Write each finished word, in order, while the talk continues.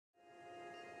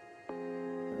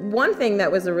One thing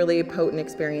that was a really potent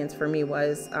experience for me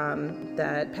was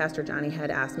that Pastor Johnny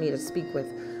had asked me to speak with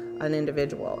an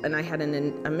individual, and I had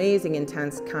an amazing,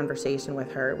 intense conversation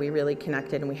with her. We really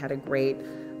connected, and we had a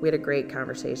great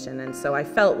conversation. And so I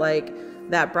felt like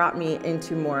that brought me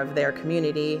into more of their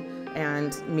community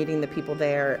and meeting the people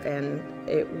there, and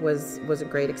it was a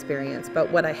great experience.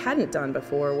 But what I hadn't done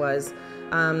before was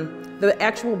the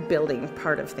actual building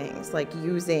part of things, like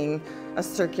using a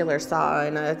circular saw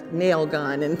and a nail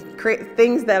gun and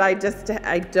things that I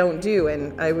don't do,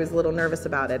 and I was a little nervous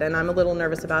about it. And I'm a little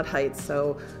nervous about heights,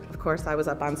 so of course I was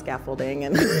up on scaffolding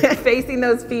and facing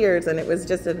those fears, and it was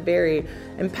just a very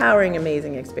empowering,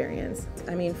 amazing experience.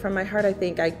 I mean, from my heart, I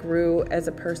think I grew as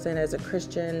a person, as a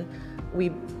Christian.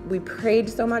 We prayed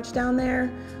so much down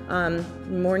there,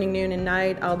 morning, noon, and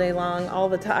night, all day long, all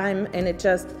the time, and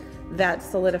that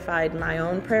solidified my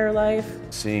own prayer life.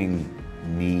 Seeing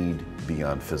need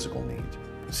beyond physical need,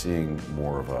 seeing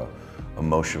more of a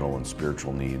emotional and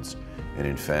spiritual needs, and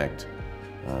in fact,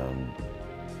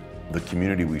 the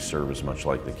community we serve is much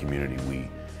like the community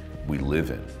we live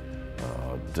in.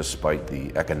 Despite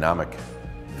the economic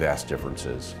vast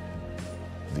differences,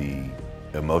 the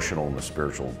emotional and the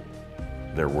spiritual,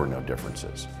 there were no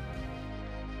differences.